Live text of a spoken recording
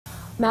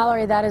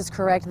Mallory, that is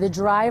correct. The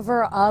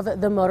driver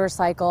of the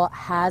motorcycle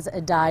has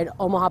died.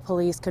 Omaha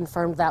police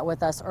confirmed that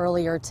with us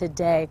earlier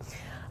today.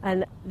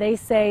 And they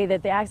say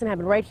that the accident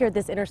happened right here at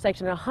this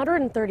intersection at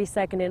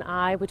 132nd and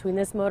I, between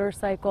this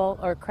motorcycle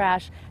or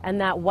crash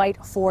and that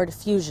white Ford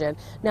Fusion.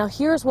 Now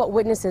here's what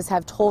witnesses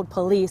have told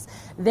police.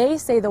 They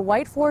say the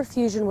white Ford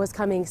Fusion was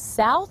coming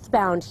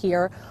southbound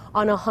here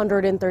on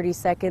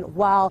 132nd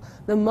while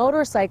the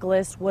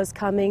motorcyclist was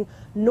coming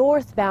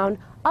northbound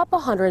up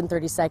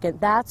 132nd.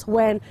 That's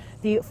when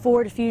the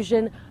Ford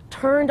Fusion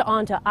turned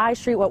onto I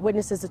Street. What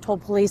witnesses have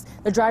told police,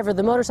 the driver of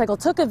the motorcycle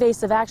took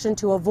evasive action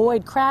to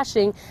avoid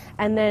crashing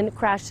and then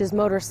crashed his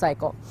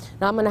motorcycle.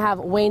 Now I'm going to have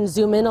Wayne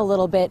zoom in a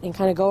little bit and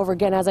kind of go over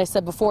again. As I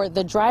said before,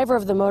 the driver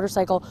of the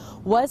motorcycle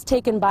was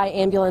taken by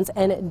ambulance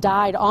and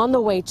died on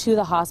the way to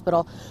the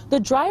hospital. The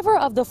driver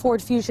of the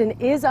Ford Fusion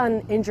is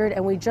uninjured,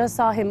 and we just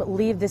saw him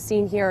leave the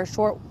scene here a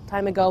short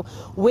time ago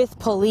with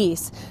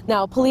police.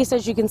 Now, police,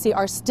 as you can see,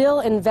 are still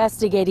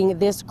investigating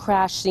this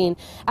crash scene.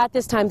 At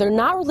this time, they're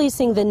not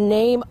releasing the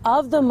name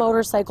of the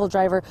motorcycle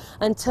driver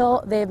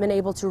until they've been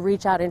able to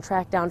reach out and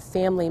track down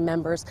family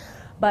members.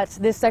 But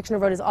this section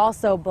of road is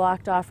also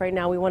blocked off right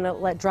now. We want to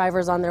let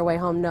drivers on their way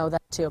home know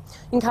that too.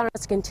 You can count on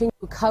us to continue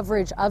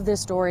coverage of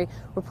this story.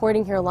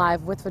 Reporting here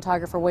live with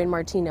photographer Wayne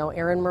Martino,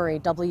 Aaron Murray,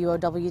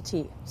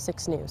 WOWT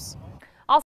 6 News.